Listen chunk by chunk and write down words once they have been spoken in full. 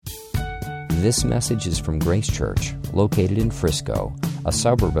This message is from Grace Church, located in Frisco, a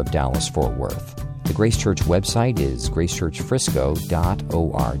suburb of Dallas-Fort Worth. The Grace Church website is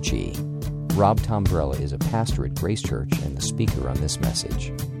gracechurchfrisco.org. Rob Tombrella is a pastor at Grace Church and the speaker on this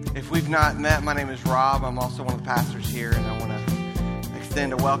message. If we've not met, my name is Rob. I'm also one of the pastors here, and I want to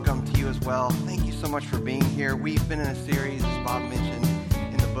extend a welcome to you as well. Thank you so much for being here. We've been in a series, as Bob mentioned,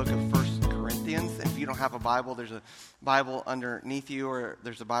 in the book of 1 Corinthians. If you don't have a Bible, there's a Bible underneath you, or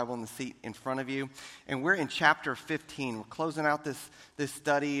there's a Bible in the seat in front of you. And we're in chapter 15. We're closing out this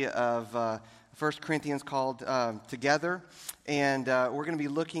study of 1 Corinthians called Together. And we're going to be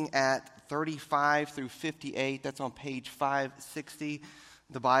looking at 35 through 58. That's on page 560.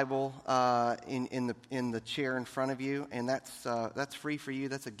 The Bible in the chair in front of you, and that's free for you.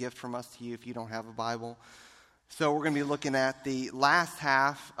 That's a gift from us to you if you don't have a Bible. So we're going to be looking at the last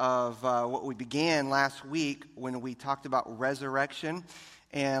half of what we began last week when we talked about resurrection.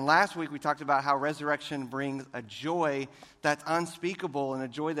 And last week we talked about how resurrection brings a joy that's unspeakable and a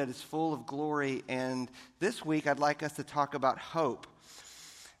joy that is full of glory. And this week I'd like us to talk about hope.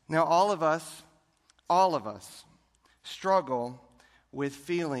 Now all of us struggle with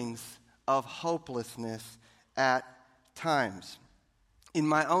feelings of hopelessness at times. In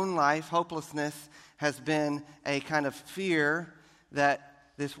my own life, hopelessness has been a kind of fear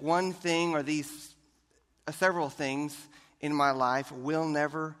that this one thing or these several things in my life will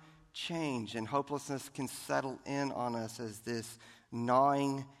never change. And hopelessness can settle in on us as this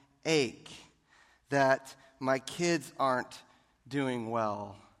gnawing ache that my kids aren't doing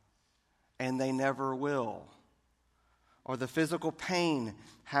well and they never will. Or the physical pain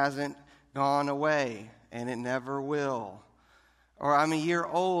hasn't gone away, and it never will. Or I'm a year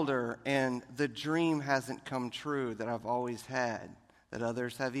older, and the dream hasn't come true that I've always had, that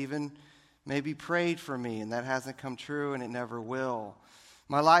others have even maybe prayed for me, and that hasn't come true, and it never will.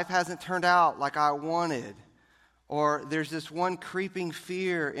 My life hasn't turned out like I wanted. Or there's this one creeping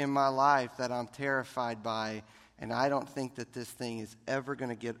fear in my life that I'm terrified by, and I don't think that this thing is ever going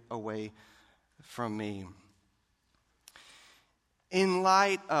to get away from me. In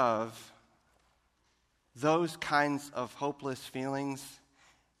light of those kinds of hopeless feelings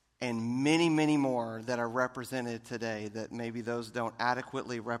and many, many more that are represented today that maybe those don't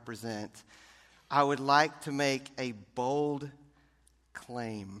adequately represent, I would like to make a bold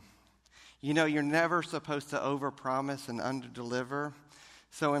claim. You know, you're never supposed to overpromise and underdeliver.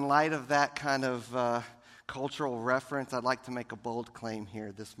 So in light of that kind of cultural reference, I'd like to make a bold claim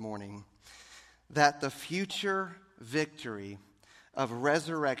here this morning that the future victory of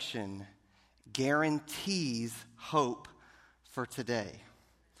resurrection guarantees hope for today.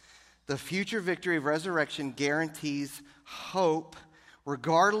 The future victory of resurrection guarantees hope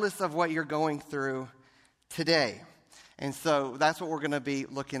regardless of what you're going through today. And so that's what we're going to be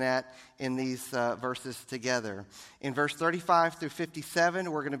looking at in these verses together. In verse 35 through 57,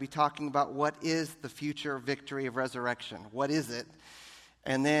 we're going to be talking about what is the future victory of resurrection. What is it?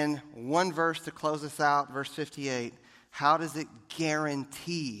 And then one verse to close us out, verse 58. How does it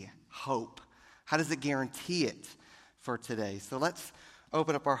guarantee hope? How does it guarantee it for today? So let's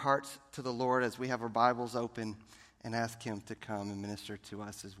open up our hearts to the Lord as we have our Bibles open and ask Him to come and minister to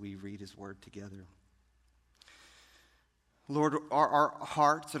us as we read His Word together. Lord, our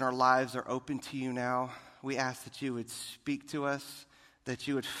hearts and our lives are open to You now. We ask that You would speak to us, that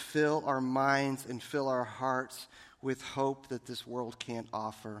You would fill our minds and fill our hearts with hope that this world can't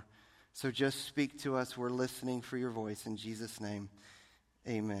offer. So just speak to us. We're listening for Your voice. In Jesus' name,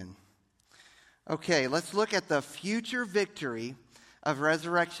 amen. Okay, let's look at the future victory of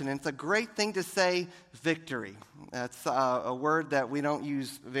resurrection. And it's a great thing to say victory. That's a word that we don't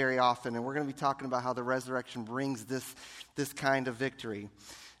use very often. And we're going to be talking about how the resurrection brings this kind of victory.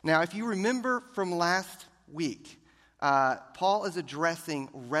 Now, if you remember from last week, Paul is addressing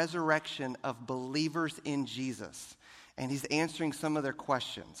resurrection of believers in Jesus. And he's answering some of their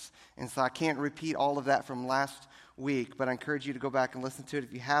questions. And so I can't repeat all of that from last week, but I encourage you to go back and listen to it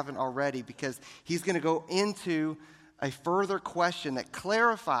if you haven't already, because he's going to go into a further question that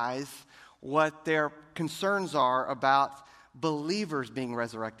clarifies what their concerns are about believers being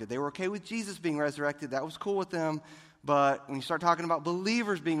resurrected. They were okay with Jesus being resurrected. That was cool with them. But when you start talking about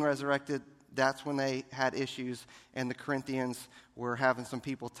believers being resurrected, that's when they had issues, and the Corinthians were having some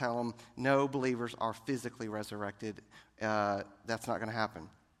people tell them, no, believers are physically resurrected. That's not going to happen.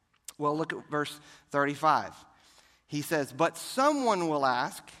 Well, look at verse 35. He says, but someone will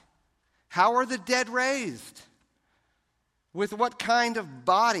ask, how are the dead raised? With what kind of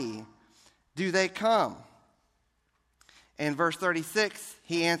body do they come? And verse 36,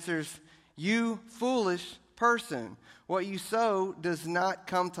 he answers, you foolish person. What you sow does not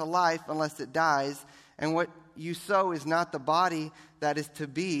come to life unless it dies, and what you sow is not the body that is to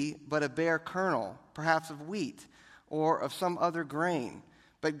be, but a bare kernel, perhaps of wheat or of some other grain.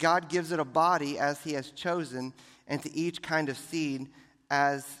 But God gives it a body as he has chosen, and to each kind of seed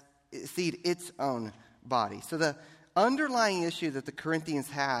its own body. So the underlying issue that the Corinthians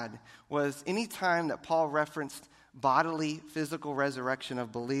had was any time that Paul referenced bodily, physical resurrection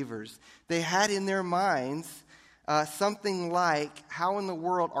of believers, they had in their minds something like, how in the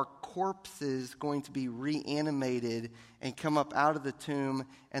world are corpses going to be reanimated and come up out of the tomb?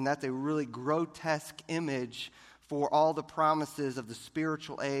 And that's a really grotesque image for all the promises of the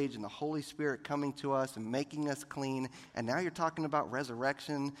spiritual age and the Holy Spirit coming to us and making us clean. And now you're talking about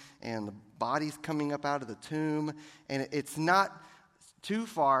resurrection and the bodies coming up out of the tomb. And it's not too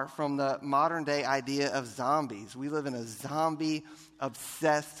far from the modern day idea of zombies. We live in a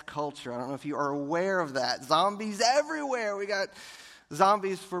zombie-obsessed culture. I don't know if you are aware of that. Zombies everywhere. We got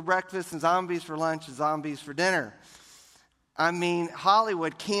zombies for breakfast and zombies for lunch and zombies for dinner. I mean,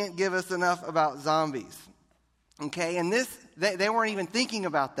 Hollywood can't give us enough about zombies. Okay, and they weren't even thinking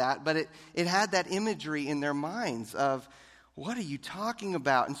about that, but it had that imagery in their minds of, what are you talking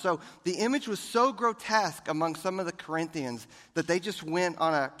about? And so the image was so grotesque among some of the Corinthians that they just went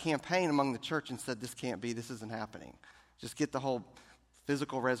on a campaign among the church and said, this can't be, this isn't happening. Just get the whole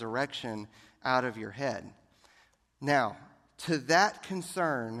physical resurrection out of your head. Now, to that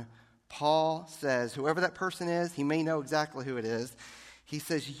concern, Paul says, whoever that person is, he may know exactly who it is. He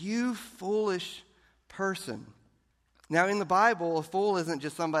says, you foolish person. Now, in the Bible, a fool isn't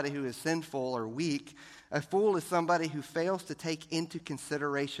just somebody who is sinful or weak. A fool is somebody who fails to take into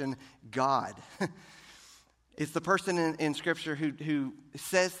consideration God. It's the person in Scripture who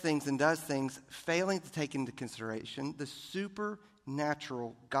says things and does things, failing to take into consideration the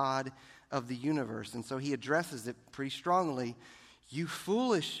supernatural God of the universe. And so he addresses it pretty strongly, you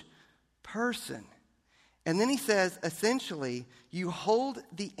foolish person. And then he says, essentially, you hold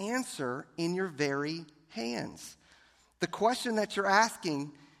the answer in your very hands. The question that you're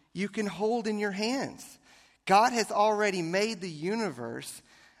asking, you can hold in your hands. God has already made the universe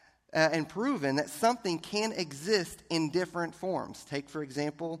and proven that something can exist in different forms. Take, for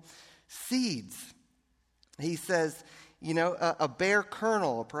example, seeds. He says, a bare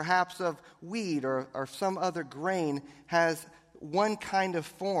kernel, perhaps of wheat or some other grain, has one kind of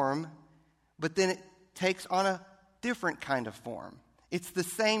form, but then it takes on a different kind of form. It's the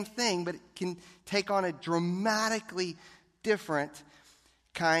same thing, but it can take on a dramatically different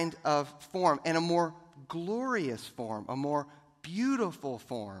kind of form and a more glorious form, a more beautiful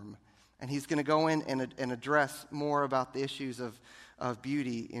form. And he's going to go in and address more about the issues of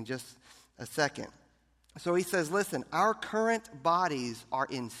beauty in just a second. So he says, listen, our current bodies are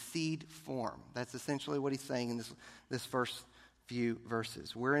in seed form. That's essentially what he's saying in this first few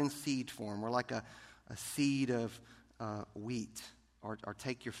verses. We're in seed form. We're like a seed of wheat. Or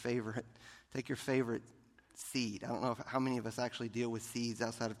take your favorite seed. I don't know how many of us actually deal with seeds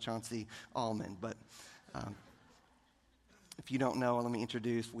outside of Chauncey Almond, but if you don't know, let me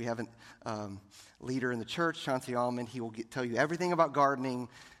introduce. We have a leader in the church, Chauncey Almond. He will tell you everything about gardening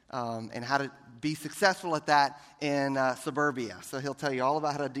and how to be successful at that in suburbia. So he'll tell you all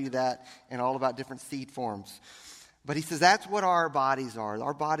about how to do that and all about different seed forms. But he says that's what our bodies are.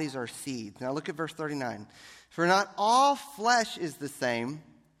 Our bodies are seeds. Now look at verse 39. For not all flesh is the same,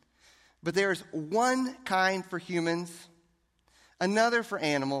 but there is one kind for humans, another for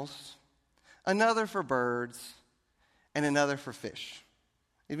animals, another for birds, and another for fish.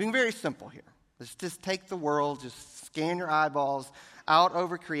 It's being very simple here. Let's just take the world, just scan your eyeballs out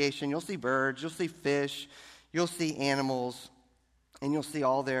over creation. You'll see birds, you'll see fish, you'll see animals, and you'll see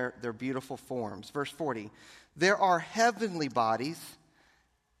all their beautiful forms. Verse 40, there are heavenly bodies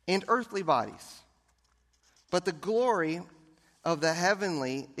and earthly bodies. But the glory of the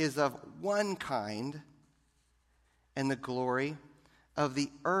heavenly is of one kind, and the glory of the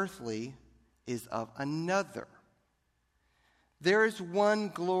earthly is of another. There is one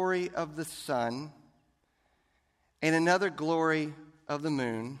glory of the sun, and another glory of the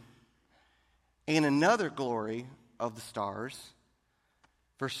moon, and another glory of the stars.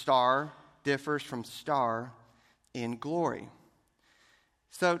 For star differs from star in glory.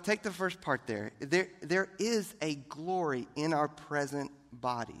 So take the first part there. There is a glory in our present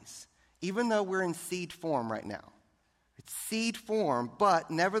bodies, even though we're in seed form right now. It's seed form,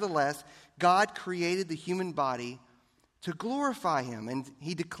 but nevertheless, God created the human body to glorify him, and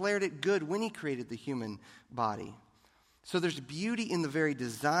he declared it good when he created the human body. So there's beauty in the very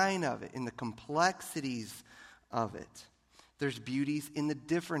design of it, in the complexities of it. There's beauties in the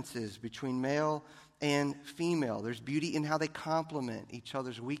differences between male and female. There's beauty in how they complement each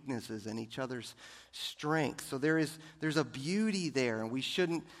other's weaknesses and each other's strengths. So there's a beauty there, and we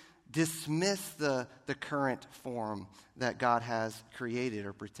shouldn't dismiss the current form that God has created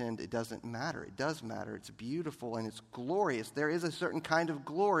or pretend it doesn't matter. It does matter. It's beautiful and it's glorious. There is a certain kind of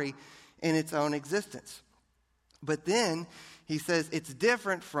glory in its own existence. But then he says it's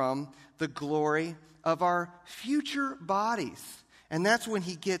different from the glory of our future bodies. And that's when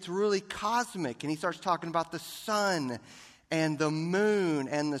he gets really cosmic and he starts talking about the sun and the moon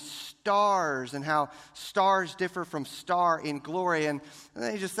and the stars and how stars differ from star in glory. And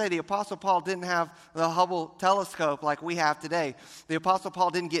let me just say, the Apostle Paul didn't have the Hubble telescope like we have today. The Apostle Paul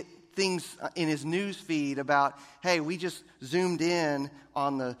didn't get things in his news feed about, hey, we just zoomed in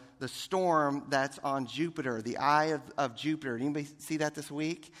on the storm that's on Jupiter, the eye of Jupiter. Did anybody see that this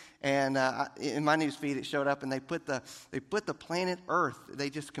week? And in my news feed, it showed up, and they put the planet Earth. They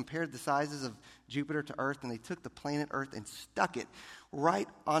just compared the sizes of Jupiter to Earth, and they took the planet Earth and stuck it right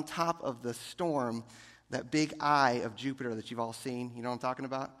on top of the storm, that big eye of Jupiter that you've all seen. You know what I'm talking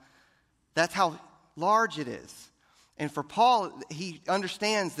about? That's how large it is. And for Paul, he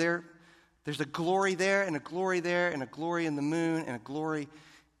understands there's a glory there and a glory there and a glory in the moon and a glory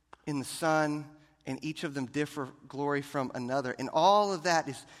in the sun, and each of them differ glory from another. And all of that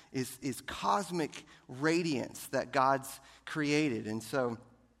is cosmic radiance that God's created. And so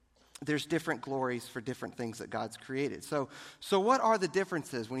there's different glories for different things that God's created. So what are the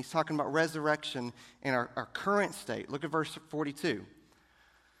differences when he's talking about resurrection in our current state? Look at verse 42.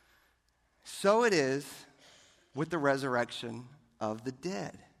 So it is with the resurrection of the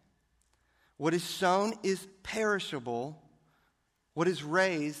dead. What is sown is perishable. What is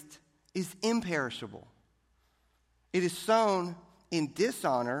raised is imperishable. It is sown in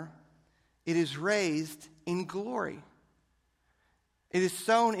dishonor. It is raised in glory. It is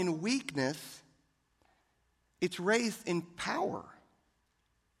sown in weakness. It's raised in power.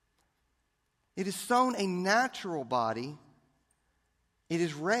 It is sown a natural body. It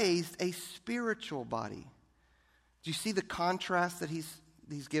is raised a spiritual body. Do you see the contrast that he's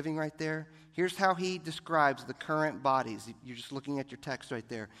giving right there? Here's how he describes the current bodies. You're just looking at your text right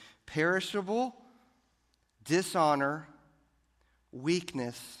there. Perishable, dishonor,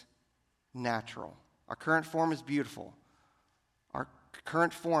 weakness, natural. Our current form is beautiful. Our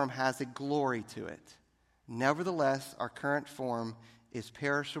current form has a glory to it. Nevertheless, our current form is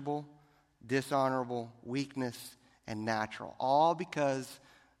perishable, dishonorable, weakness, and natural. All because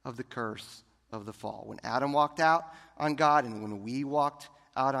of the curse of the fall. When Adam walked out on God and when we walked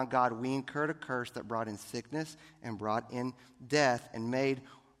out on God, we incurred a curse that brought in sickness and brought in death and made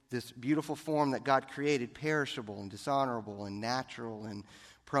this beautiful form that God created perishable and dishonorable and natural and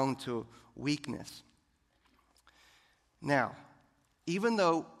prone to weakness. Now, even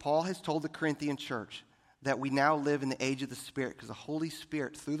though Paul has told the Corinthian church that we now live in the age of the Spirit, because the Holy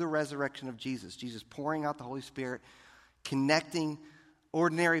Spirit, through the resurrection of Jesus pouring out the Holy Spirit, connecting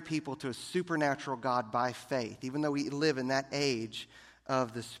ordinary people to a supernatural God by faith. Even though we live in that age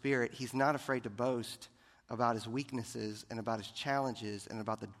of the Spirit, he's not afraid to boast about his weaknesses and about his challenges and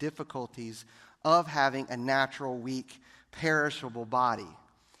about the difficulties of having a natural, weak, perishable body.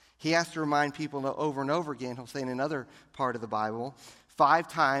 He has to remind people over and over again. He'll say in another part of the Bible, 5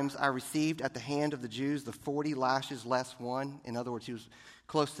 times I received at the hand of the Jews the 40 lashes less one. In other words, he was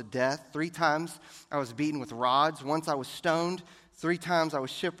close to death. 3 times I was beaten with rods. Once I was stoned. 3 times I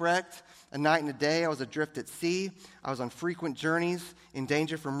was shipwrecked. A night and a day I was adrift at sea. I was on frequent journeys, in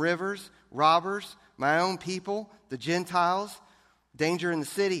danger from rivers, robbers, my own people, the Gentiles, danger in the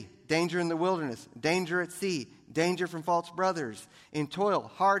city, danger in the wilderness, danger at sea, danger from false brothers, in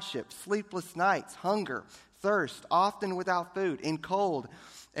toil, hardship, sleepless nights, hunger, thirst, often without food, in cold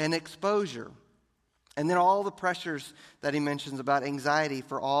and exposure. And then all the pressures that he mentions about anxiety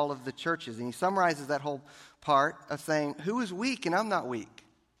for all of the churches. And he summarizes that whole part of saying, who is weak and I'm not weak?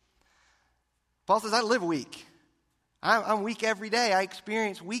 Paul says, I live weak. I'm weak every day. I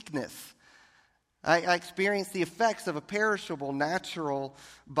experience weakness. I experience the effects of a perishable, natural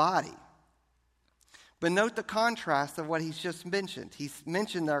body. But note the contrast of what he's just mentioned. He's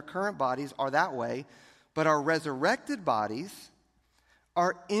mentioned that our current bodies are that way, but our resurrected bodies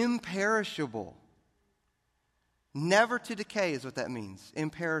are imperishable. Never to decay is what that means.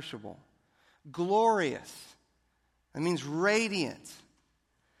 Imperishable. Glorious. That means radiant.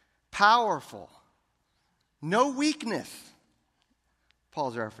 Powerful. No weakness.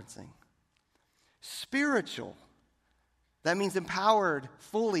 Paul's referencing. Spiritual. That means empowered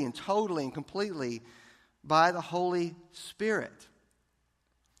fully and totally and completely by the Holy Spirit.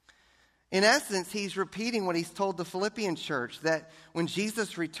 In essence, he's repeating what he's told the Philippian church, that when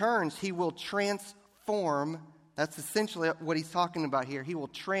Jesus returns, he will transform that's essentially what he's talking about here. He will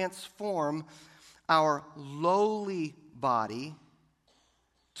transform our lowly body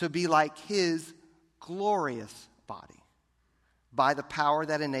to be like his glorious body by the power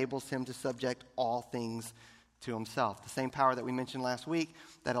that enables him to subject all things to himself. The same power that we mentioned last week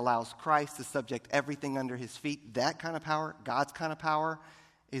that allows Christ to subject everything under his feet. That kind of power, God's kind of power,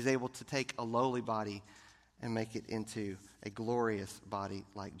 is able to take a lowly body and make it into a glorious body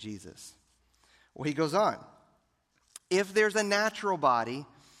like Jesus. Well, he goes on. If there's a natural body,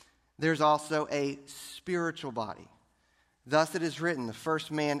 there's also a spiritual body. Thus it is written, the first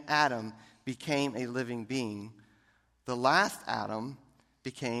man, Adam, became a living being. The last Adam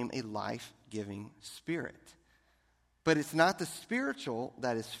became a life-giving spirit. But it's not the spiritual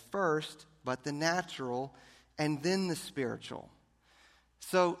that is first, but the natural, and then the spiritual.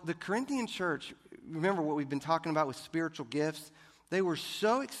 So the Corinthian church, remember what we've been talking about with spiritual gifts? They were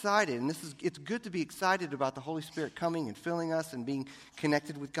so excited, and it's good to be excited about the Holy Spirit coming and filling us and being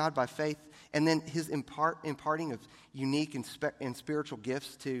connected with God by faith, and then his imparting of unique and spiritual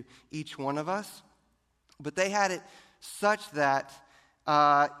gifts to each one of us. But they had it such that,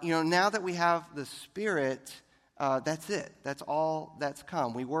 now that we have the Spirit, that's it. That's all that's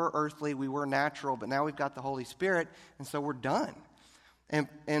come. We were earthly, we were natural, but now we've got the Holy Spirit, and so we're done.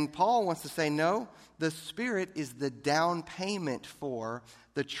 And Paul wants to say, no, the Spirit is the down payment for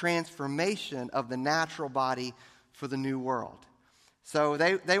the transformation of the natural body for the new world. So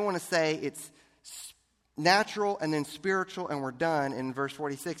they want to say it's natural and then spiritual and we're done. In verse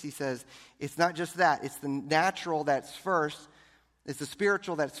 46 he says, it's not just that. It's the natural that's first. It's the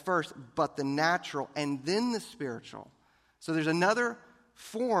spiritual that's first, but the natural and then the spiritual. So there's another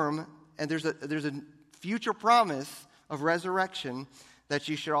form and there's a future promise of resurrection that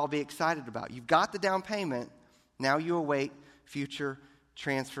you should all be excited about. You've got the down payment. Now you await future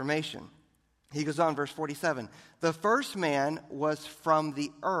transformation. He goes on, verse 47. The first man was from the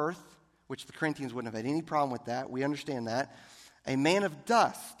earth, which the Corinthians wouldn't have had any problem with that. We understand that. A man of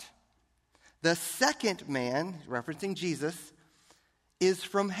dust. The second man, referencing Jesus, is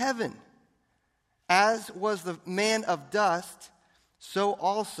from heaven. As was the man of dust, so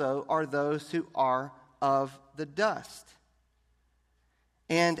also are those who are of the dust.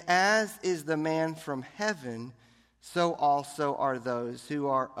 And as is the man from heaven, so also are those who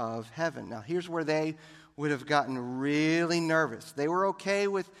are of heaven. Now, here's where they would have gotten really nervous. They were okay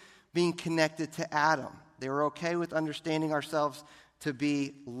with being connected to Adam. They were okay with understanding ourselves to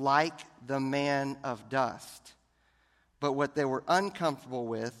be like the man of dust. But what they were uncomfortable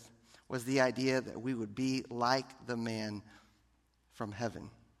with was the idea that we would be like the man from heaven.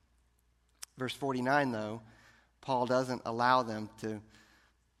 Verse 49, though, Paul doesn't allow them to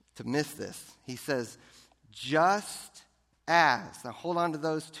miss this. He says, just as. Now hold on to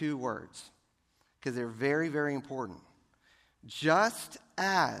those two words because they're very, very important. Just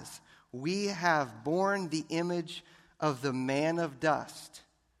as we have borne the image of the man of dust,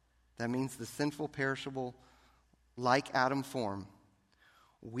 that means the sinful, perishable, like Adam form,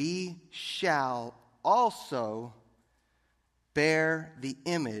 we shall also bear the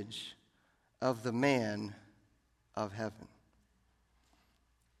image of the man of heaven.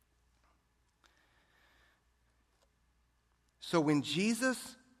 So when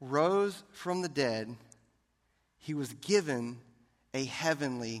Jesus rose from the dead, he was given a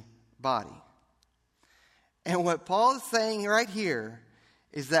heavenly body. And what Paul is saying right here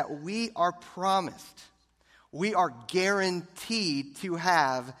is that we are promised, we are guaranteed to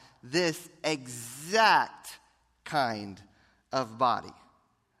have this exact kind of body.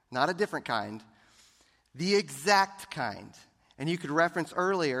 Not a different kind, the exact kind. And you could reference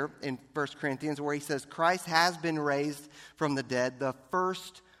earlier in 1 Corinthians where he says, Christ has been raised from the dead, the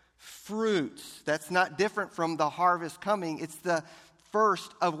first fruits. That's not different from the harvest coming. It's the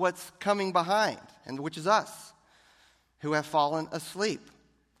first of what's coming behind, and which is us, who have fallen asleep.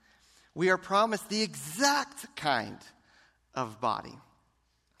 We are promised the exact kind of body,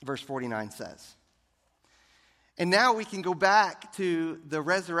 verse 49 says. And now we can go back to the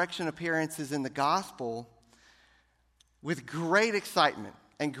resurrection appearances in the gospel with great excitement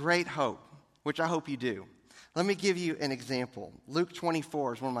and great hope, which I hope you do. Let me give you an example. Luke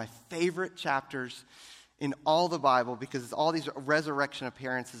 24 is one of my favorite chapters in all the Bible because it's all these resurrection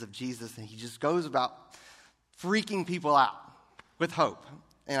appearances of Jesus, and he just goes about freaking people out with hope,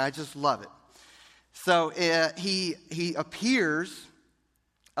 and I just love it. So he appears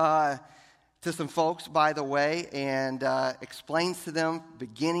to some folks, by the way, and explains to them,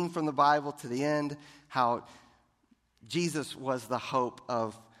 beginning from the Bible to the end, how Jesus was the hope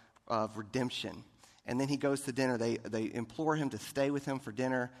of redemption. and then he goes to dinner. They implore him to stay with him for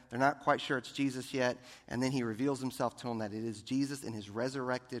dinner. They're not quite sure it's Jesus yet, and then he reveals himself to them that it is Jesus in his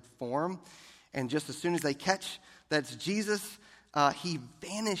resurrected form. And just as soon as they catch that it's Jesus, he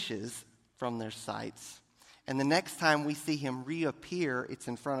vanishes from their sights. And the next time we see him reappear, it's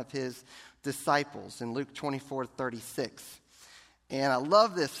in front of his disciples in Luke 24:36. And I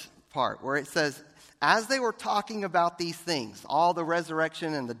love this part where it says, as they were talking about these things, all the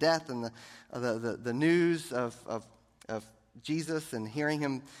resurrection and the death and the news of Jesus and hearing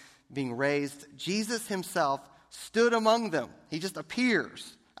him being raised, Jesus himself stood among them. He just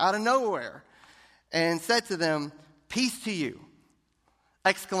appears out of nowhere and said to them, "Peace to you!"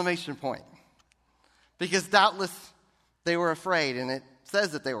 Exclamation point. Because doubtless they were afraid, and it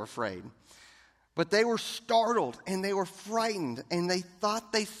says that they were afraid. But they were startled and they were frightened, and they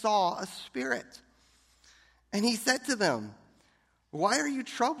thought they saw a spirit. And he said to them, "Why are you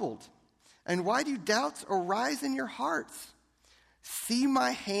troubled? And why do doubts arise in your hearts? See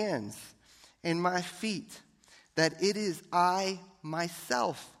my hands and my feet, that it is I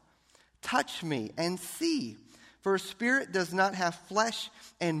myself. Touch me and see. For a spirit does not have flesh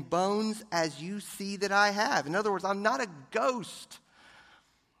and bones as you see that I have." In other words, I'm not a ghost.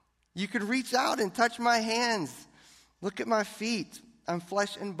 You could reach out and touch my hands. Look at my feet. I'm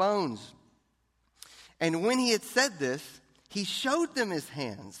flesh and bones. And when he had said this, he showed them his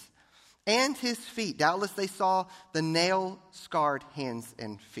hands and his feet. Doubtless they saw the nail-scarred hands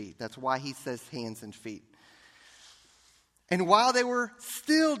and feet. That's why he says hands and feet. And while they were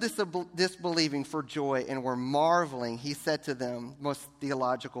still disbelieving for joy and were marveling, he said to them, most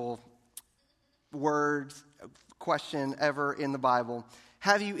theological words, question ever in the Bible,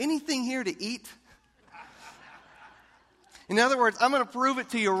 "Have you anything here to eat?" In other words, I'm going to prove it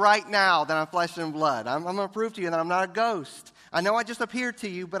to you right now that I'm flesh and blood. I'm going to prove to you that I'm not a ghost. I know I just appeared to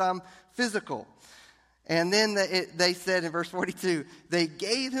you, but I'm physical. And then they said in verse 42, they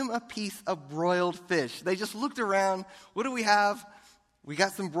gave him a piece of broiled fish. They just looked around. What do we have? We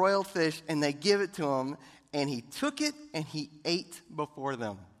got some broiled fish, and they give it to him. And he took it, and he ate before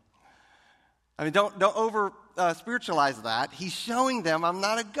them. I mean, don't over spiritualize that. He's showing them, I'm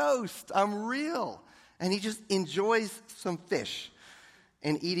not a ghost. I'm real. And he just enjoys some fish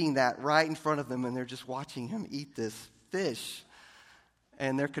and eating that right in front of them. And they're just watching him eat this fish.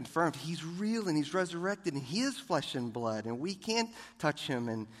 And they're confirmed he's real and he's resurrected and he is flesh and blood. And we can't touch him.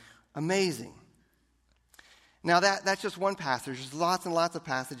 And amazing. Now that's just one passage. There's lots and lots of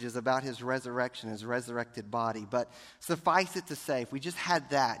passages about his resurrection, his resurrected body. But suffice it to say, if we just had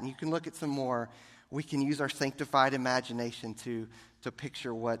that, and you can look at some more, we can use our sanctified imagination to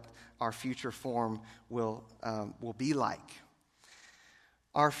picture what our future form will be like.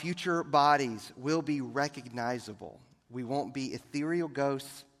 Our future bodies will be recognizable. We won't be ethereal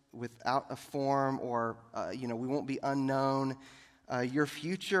ghosts without a form, or we won't be unknown. Your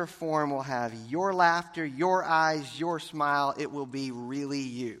future form will have your laughter, your eyes, your smile. It will be really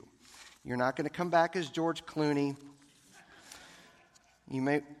you. You're not going to come back as George Clooney. You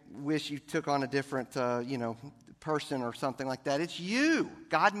may wish you took on a different, person or something like that. It's you.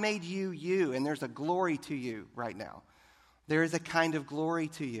 God made you, and there's a glory to you right now. There is a kind of glory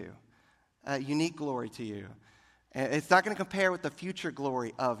to you, a unique glory to you. And it's not going to compare with the future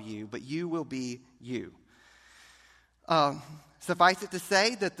glory of you, but you will be you. Suffice it to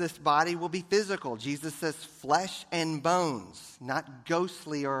say that this body will be physical. Jesus says flesh and bones, not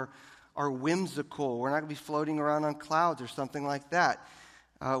ghostly or whimsical. We're not going to be floating around on clouds or something like that.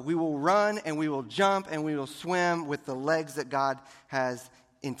 We will run and we will jump and we will swim with the legs that God has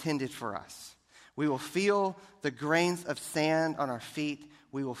intended for us. We will feel the grains of sand on our feet.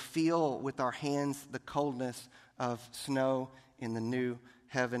 We will feel with our hands the coldness of snow in the new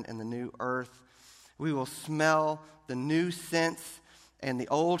heaven and the new earth. We will smell the new scents and the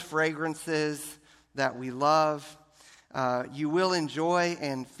old fragrances that we love. You will enjoy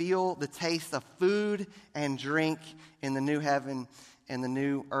and feel the taste of food and drink in the new heaven and the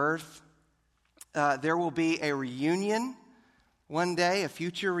new earth. There will be a reunion one day, a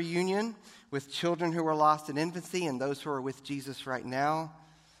future reunion with children who are lost in infancy and those who are with Jesus right now.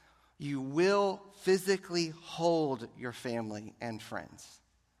 You will physically hold your family and friends.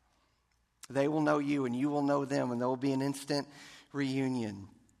 They will know you and you will know them, and there will be an instant reunion.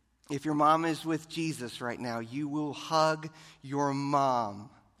 If your mom is with Jesus right now, you will hug your mom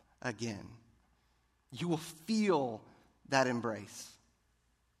again. You will feel that embrace.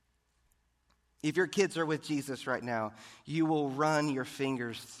 If your kids are with Jesus right now, you will run your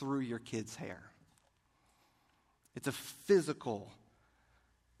fingers through your kids' hair. It's a physical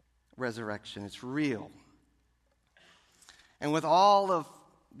resurrection. It's real. And with all of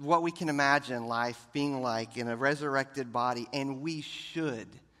what we can imagine life being like in a resurrected body, and we should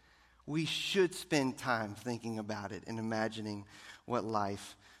spend time thinking about it and imagining what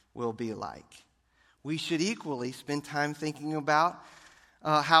life will be like. We should equally spend time thinking about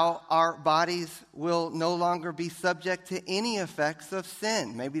how our bodies will no longer be subject to any effects of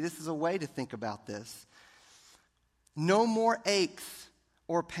sin. Maybe this is a way to think about this. No more aches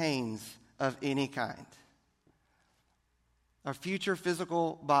or pains of any kind. Our future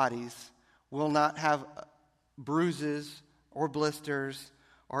physical bodies will not have bruises or blisters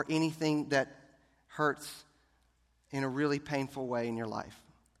or anything that hurts in a really painful way in your life.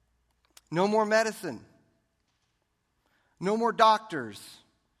 No more medicine. No more doctors.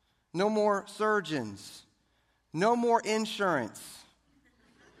 No more surgeons. No more insurance.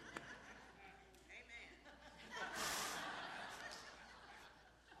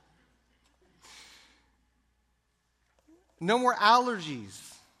 No more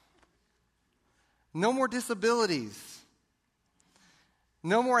allergies. No more disabilities.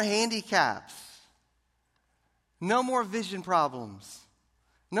 No more handicaps. No more vision problems.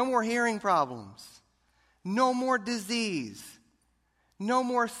 No more hearing problems. No more disease. No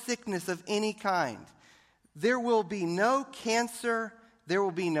more sickness of any kind. There will be no cancer. There will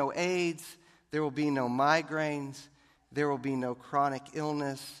be no AIDS. There will be no migraines. There will be no chronic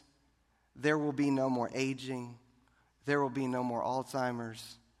illness. There will be no more aging. There will be no more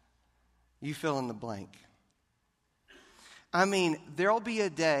Alzheimer's. You fill in the blank. I mean, there will be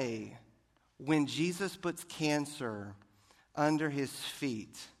a day when Jesus puts cancer under his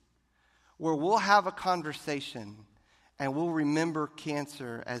feet, where we'll have a conversation and we'll remember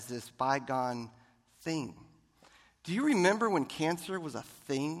cancer as this bygone thing. Do you remember when cancer was a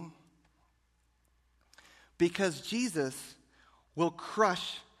thing? Because Jesus will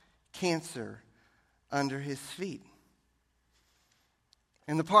crush cancer under his feet.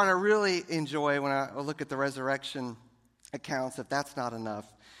 And the part I really enjoy when I look at the resurrection accounts, if that's not enough,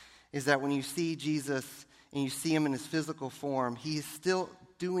 is that when you see Jesus and you see him in his physical form, he is still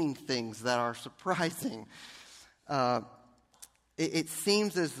doing things that are surprising. It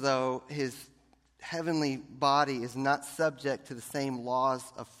seems as though his heavenly body is not subject to the same laws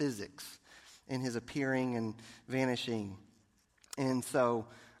of physics in his appearing and vanishing. And so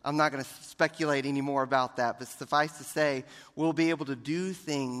I'm not going to speculate any more about that, but suffice to say, we'll be able to do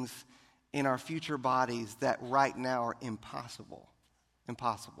things in our future bodies that right now are impossible.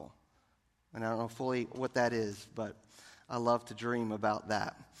 Impossible. And I don't know fully what that is, but I love to dream about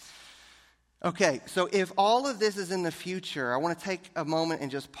that. Okay, so if all of this is in the future, I want to take a moment and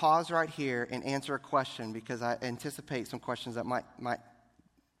just pause right here and answer a question, because I anticipate some questions that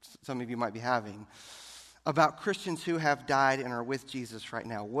some of you might be having about Christians who have died and are with Jesus right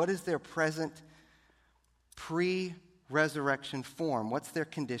now. What is their present pre-resurrection form? What's their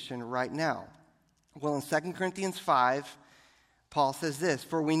condition right now? Well, in 2 Corinthians 5, Paul says this: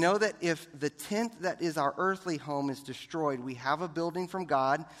 "For we know that if the tent that is our earthly home is destroyed, we have a building from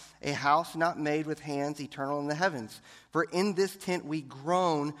God, a house not made with hands, eternal in the heavens. For in this tent we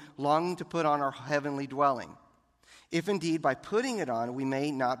groan, longing to put on our heavenly dwelling. If indeed by putting it on we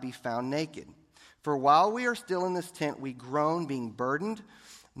may not be found naked. For while we are still in this tent, we groan, being burdened,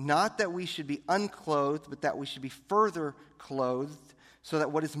 not that we should be unclothed, but that we should be further clothed, so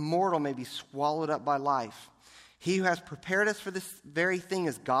that what is mortal may be swallowed up by life. He who has prepared us for this very thing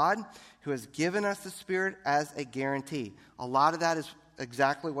is God, who has given us the Spirit as a guarantee." A lot of that is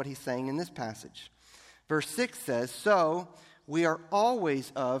exactly what he's saying in this passage. Verse 6 says, "So we are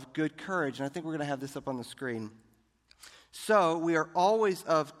always of good courage." And I think we're going to have this up on the screen. "So we are always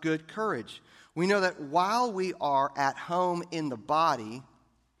of good courage. We know that while we are at home in the body,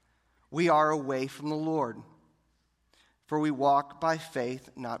 we are away from the Lord. For we walk by faith,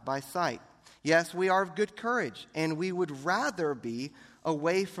 not by sight. Yes, we are of good courage, and we would rather be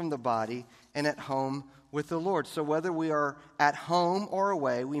away from the body and at home with the Lord." So whether we are at home or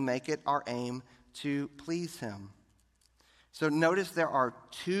away, we make it our aim to please him. So notice there are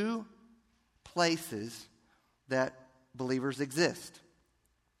two places that believers exist: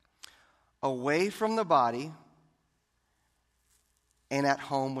 away from the body and at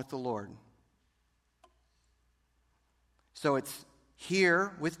home with the Lord. So it's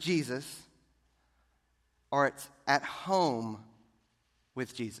here with Jesus, or it's at home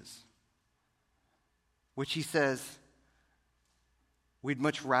with Jesus, which he says we'd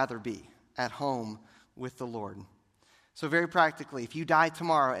much rather be at home with the Lord. So very practically, if you die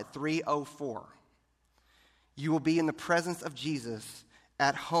tomorrow at 3:04, you will be in the presence of Jesus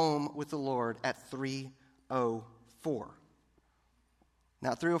at home with the Lord at 3:04.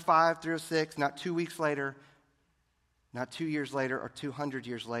 Not 3:05, 3:06, not 2 weeks later, not 2 years later or 200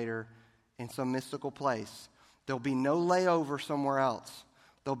 years later in some mystical place. There'll be no layover somewhere else.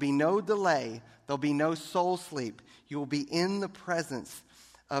 There'll be no delay. There'll be no soul sleep. You will be in the presence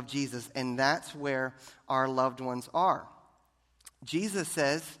of Jesus, and that's where our loved ones are. Jesus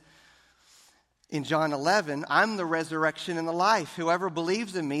says in John 11, I'm the resurrection and the life. Whoever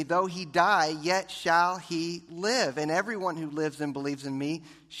believes in me, though he die, yet shall he live. And everyone who lives and believes in me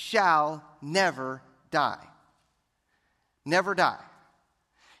shall never die. Never die.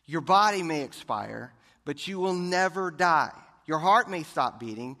 Your body may expire, but you will never die. Your heart may stop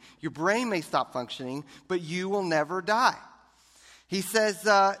beating. Your brain may stop functioning, but you will never die. He says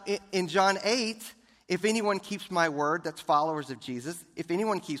in John 8, if anyone keeps my word, that's followers of Jesus, if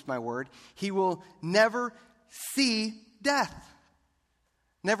anyone keeps my word, he will never see death.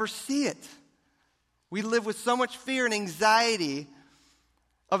 Never see it. We live with so much fear and anxiety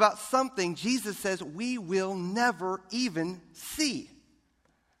about something Jesus says we will never even see.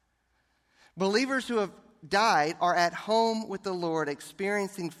 Believers who have died are at home with the Lord,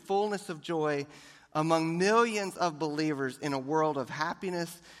 experiencing fullness of joy among millions of believers in a world of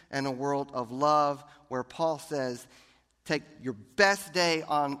happiness and a world of love, where Paul says, take your best day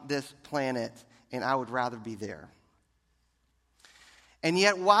on this planet, and I would rather be there. And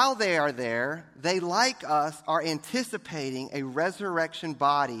yet, while they are there, they, like us, are anticipating a resurrection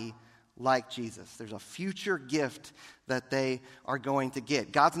body like Jesus. There's a future gift that they are going to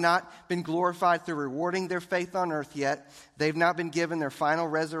get. God's not been glorified through rewarding their faith on earth yet. They've not been given their final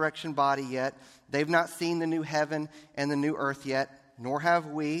resurrection body yet. They've not seen the new heaven and the new earth yet, nor have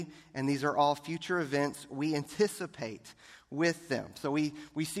we. And these are all future events we anticipate with them. So we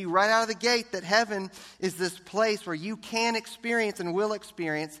see right out of the gate that heaven is this place where you can experience and will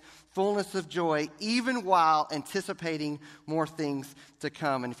experience fullness of joy, even while anticipating more things to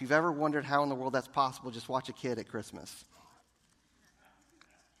come. And if you've ever wondered how in the world that's possible, just watch a kid at Christmas.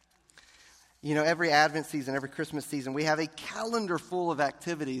 You know, every Advent season, every Christmas season, we have a calendar full of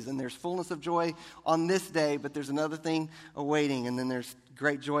activities, and there's fullness of joy on this day, but there's another thing awaiting, and then there's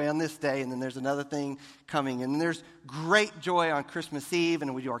great joy on this day, and then there's another thing coming, and then there's great joy on Christmas Eve,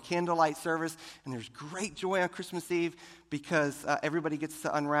 and we do our candlelight service, and there's great joy on Christmas Eve because everybody gets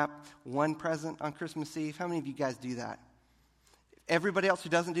to unwrap one present on Christmas Eve. How many of you guys do that? Everybody else who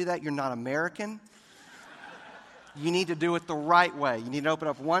doesn't do that, you're not American. You need to do it the right way. You need to open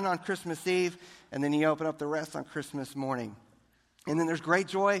up one on Christmas Eve, and then you open up the rest on Christmas morning. And then there's great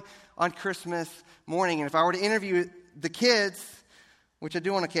joy on Christmas morning. And if I were to interview the kids, which I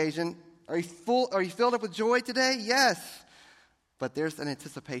do on occasion, are you filled up with joy today? Yes. But there's an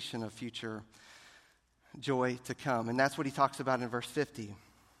anticipation of future joy to come. And that's what he talks about in verse 50.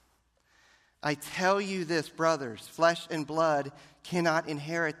 I tell you this, brothers, flesh and blood cannot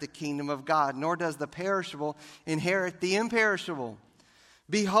inherit the kingdom of God, nor does the perishable inherit the imperishable.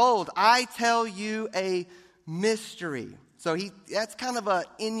 Behold, I tell you a mystery. So that's kind of a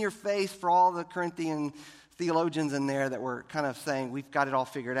in your face for all the Corinthian theologians in there that were kind of saying we've got it all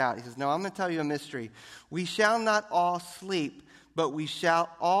figured out. He says, no, I'm going to tell you a mystery. We shall not all sleep, but we shall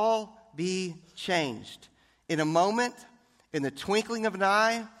all be changed. In a moment, in the twinkling of an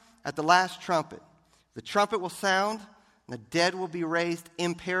eye, at the last trumpet. The trumpet will sound, and the dead will be raised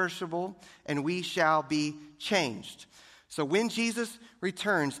imperishable, and we shall be changed. So when Jesus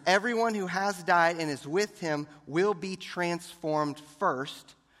returns, everyone who has died and is with him will be transformed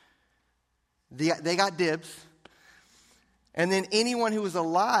first. They got dibs. And then anyone who is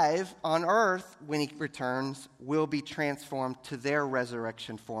alive on earth when he returns will be transformed to their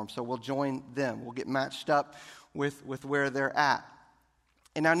resurrection form. So we'll join them. We'll get matched up with where they're at.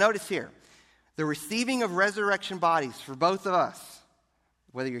 And now notice here, the receiving of resurrection bodies for both of us,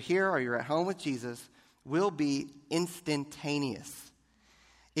 whether you're here or you're at home with Jesus, will be instantaneous.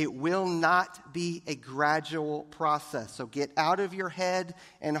 It will not be a gradual process. So get out of your head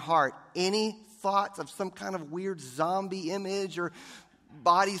and heart any thoughts of some kind of weird zombie image or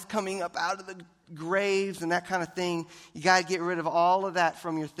bodies coming up out of the graves and that kind of thing. You got to get rid of all of that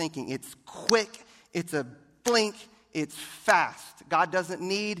from your thinking. It's quick. It's a blink. It's fast. God doesn't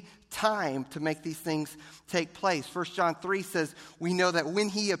need time to make these things take place. 1 John 3 says, we know that when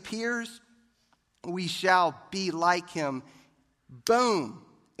he appears, we shall be like him. Boom.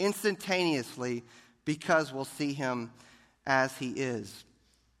 Instantaneously, because we'll see him as he is.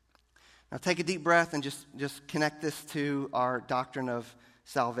 Now take a deep breath and just connect this to our doctrine of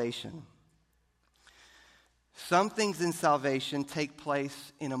salvation. Some things in salvation take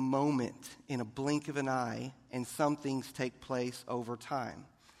place in a moment, in a blink of an eye, and some things take place over time.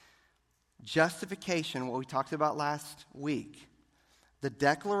 Justification, what we talked about last week, The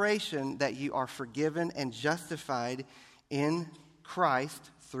declaration that you are forgiven and justified in Christ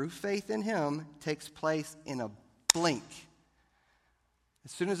through faith in him takes place in a blink.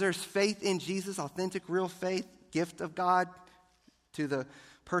 As soon as there's faith in Jesus, authentic, real faith, gift of God to the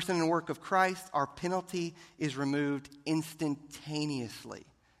person and work of Christ, our penalty is removed instantaneously.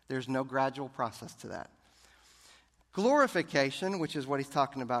 There's no gradual process to that. Glorification, which is what he's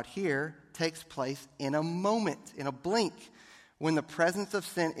talking about here, takes place in a moment, in a blink, when the presence of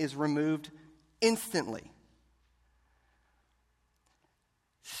sin is removed instantly.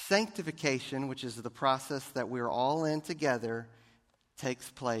 Sanctification, which is the process that we're all in together, takes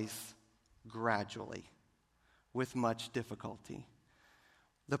place gradually, with much difficulty.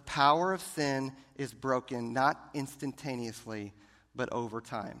 The power of sin is broken not instantaneously, but over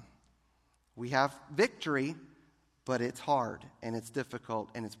time. We have victory, but it's hard, and it's difficult,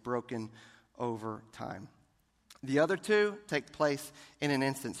 and it's broken over time. The other two take place in an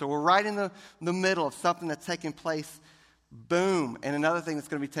instant. So we're right in the middle of something that's taking place, boom, and another thing that's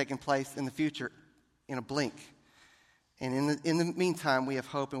going to be taking place in the future in a blink. And in the meantime, we have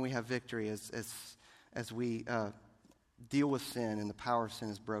hope and we have victory as we deal with sin and the power of sin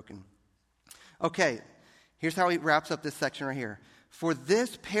is broken. Okay, here's how he wraps up this section right here. For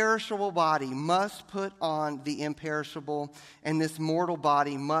this perishable body must put on the imperishable, and this mortal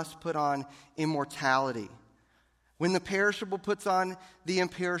body must put on immortality. When the perishable puts on the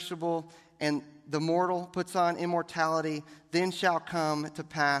imperishable, and the mortal puts on immortality, then shall come to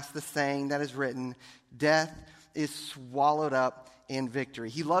pass the saying that is written, death is swallowed up in victory.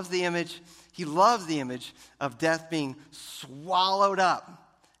 He loves the image of death being swallowed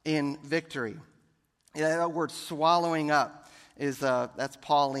up in victory. That word swallowing up is that's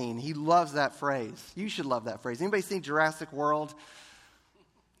Pauline. He loves that phrase. You should love that phrase. Anybody seen Jurassic World?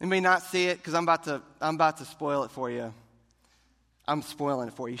 Anybody not see it? Because I'm about to spoil it for you. I'm spoiling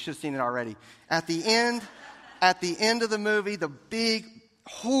it for you. You should have seen it already. At the end of the movie, the big,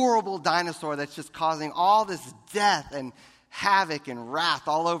 horrible dinosaur that's just causing all this death and havoc and wrath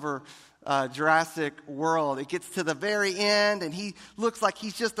all over Jurassic World. It gets to the very end, and he looks like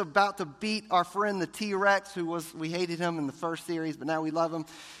he's just about to beat our friend the T-Rex, we hated him in the first series, but now we love him.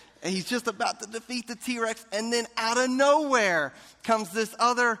 And he's just about to defeat the T-Rex, and then out of nowhere comes this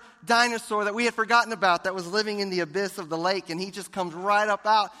other dinosaur that we had forgotten about that was living in the abyss of the lake, and he just comes right up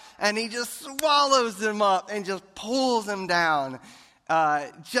out, and he just swallows him up and just pulls him down,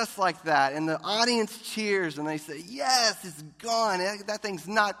 just like that. And the audience cheers, and they say, yes, it's gone. That thing's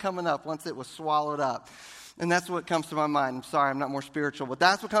not coming up once it was swallowed up. And that's what comes to my mind. I'm sorry, I'm not more spiritual, but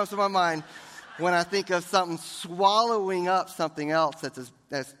that's what comes to my mind when I think of something swallowing up something else that's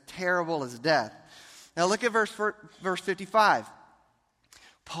as terrible as death. Now look at verse 55.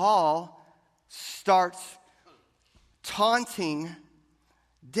 Paul starts taunting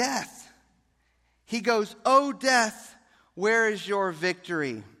death. He goes, "O death, where is your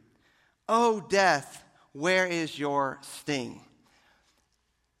victory? O death, where is your sting?"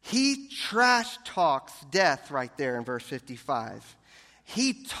 He trash talks death right there in verse 55.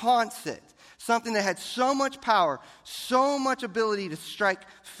 He taunts it. Something that had so much power, so much ability to strike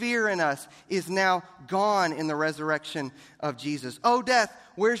fear in us is now gone in the resurrection of Jesus. Oh, death,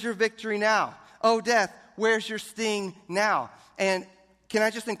 where's your victory now? Oh, death, where's your sting now? And can I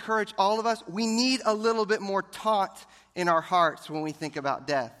just encourage all of us? We need a little bit more taunt in our hearts when we think about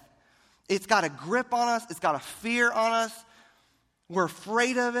death. It's got a grip on us. It's got a fear on us. We're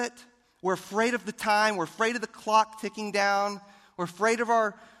afraid of it. We're afraid of the time. We're afraid of the clock ticking down. We're afraid of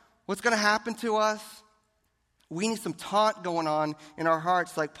what's going to happen to us. We need some taunt going on in our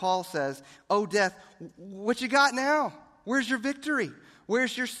hearts, like Paul says, "Oh, death, what you got now? Where's your victory?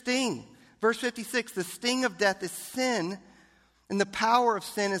 Where's your sting?" Verse 56, the sting of death is sin, and the power of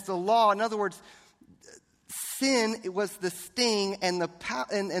sin is the law. In other words, sin, it was the sting, and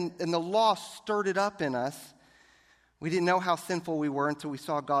the law stirred it up in us. We didn't know how sinful we were until we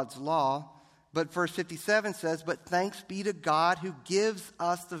saw God's law. But verse 57 says, "But thanks be to God who gives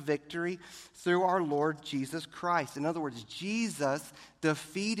us the victory through our Lord Jesus Christ." In other words, Jesus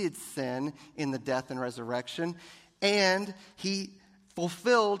defeated sin in the death and resurrection, and he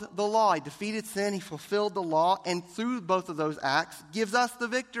fulfilled the law. He defeated sin, he fulfilled the law, and through both of those acts gives us the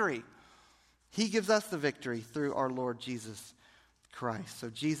victory. He gives us the victory through our Lord Jesus Christ. So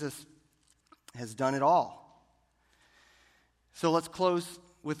Jesus has done it all. So let's close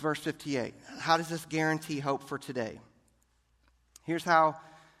with verse 58. How does this guarantee hope for today? Here's how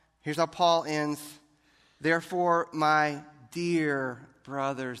Paul ends. "Therefore, my dear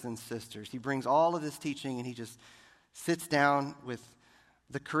brothers and sisters." He brings all of this teaching and he just sits down with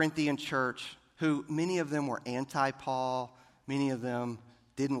the Corinthian church, who many of them were anti-Paul. Many of them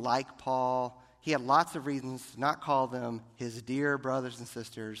didn't like Paul. He had lots of reasons to not call them his dear brothers and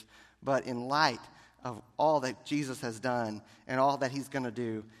sisters. But in light of all that Jesus has done and all that he's going to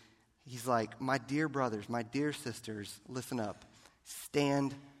do, he's like, my dear brothers, my dear sisters, listen up.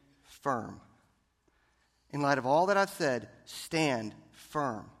 Stand firm. In light of all that I've said, stand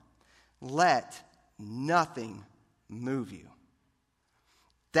firm. Let nothing move you.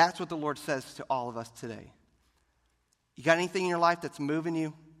 That's what the Lord says to all of us today. You got anything in your life that's moving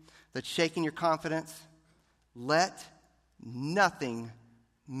you, that's shaking your confidence? Let nothing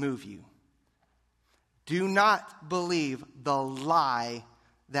move you. Do not believe the lie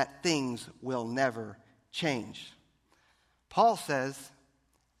that things will never change. Paul says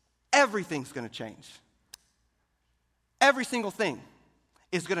everything's going to change. Every single thing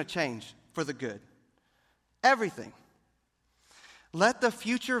is going to change for the good. Everything. Let the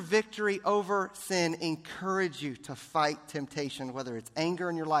future victory over sin encourage you to fight temptation, whether it's anger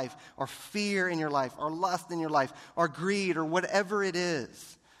in your life, or fear in your life, or lust in your life, or greed, or whatever it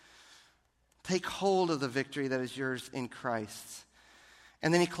is. Take hold of the victory that is yours in Christ.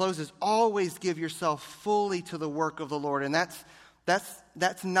 And then he closes, always give yourself fully to the work of the Lord. And that's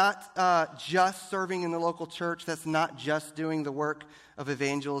not just serving in the local church. That's not just doing the work of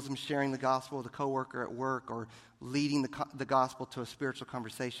evangelism, sharing the gospel with a coworker at work, or leading the gospel to a spiritual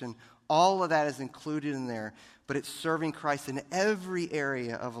conversation. All of that is included in there, but it's serving Christ in every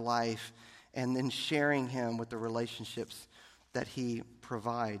area of life and then sharing him with the relationships that he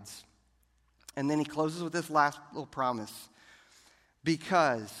provides. And then he closes with this last little promise.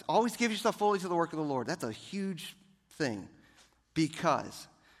 Because, always give yourself fully to the work of the Lord. That's a huge thing. Because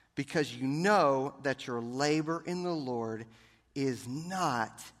you know that your labor in the Lord is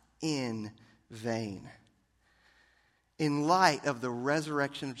not in vain. In light of the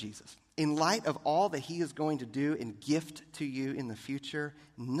resurrection of Jesus, in light of all that he is going to do and gift to you in the future,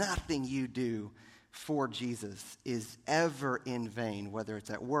 nothing you do for Jesus is ever in vain, whether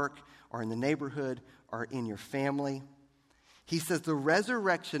it's at work or in the neighborhood or in your family. He says the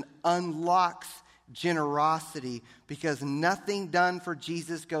resurrection unlocks generosity because nothing done for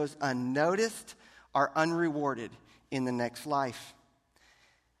Jesus goes unnoticed or unrewarded in the next life.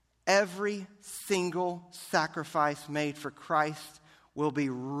 Every single sacrifice made for Christ will be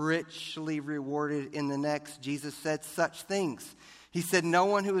richly rewarded in the next. Jesus said such things. He said, no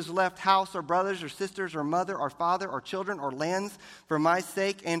one who has left house or brothers or sisters or mother or father or children or lands for my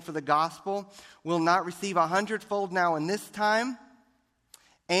sake and for the gospel will not receive 100-fold now in this time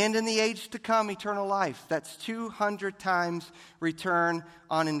and in the age to come eternal life. That's 200 times return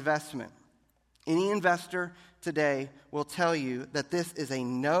on investment. Any investor today will tell you that this is a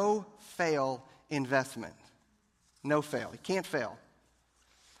no-fail investment. No fail. It can't fail.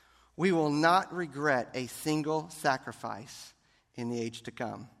 We will not regret a single sacrifice in the age to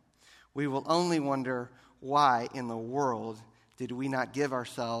come. We will only wonder why in the world did we not give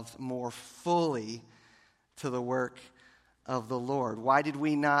ourselves more fully to the work of the Lord? Why did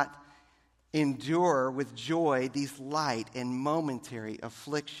we not endure with joy these light and momentary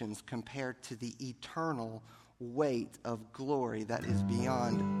afflictions compared to the eternal weight of glory that is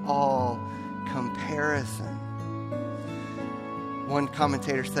beyond all comparison? One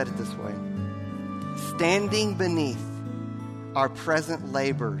commentator said it this way: standing beneath our present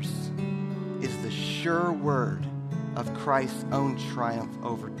labors is the sure word of Christ's own triumph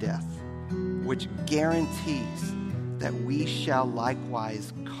over death, which guarantees that we shall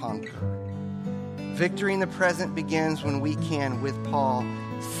likewise conquer. Victory in the present begins when we can, with Paul,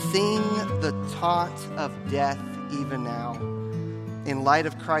 sing the taunt of death even now, in light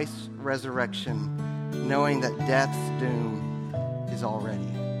of Christ's resurrection, knowing that death's doom is already.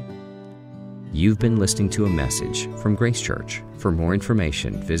 You've been listening to a message from Grace Church. For more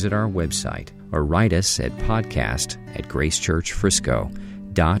information, visit our website or write us at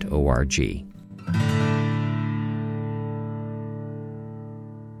podcast@gracechurchfrisco.org.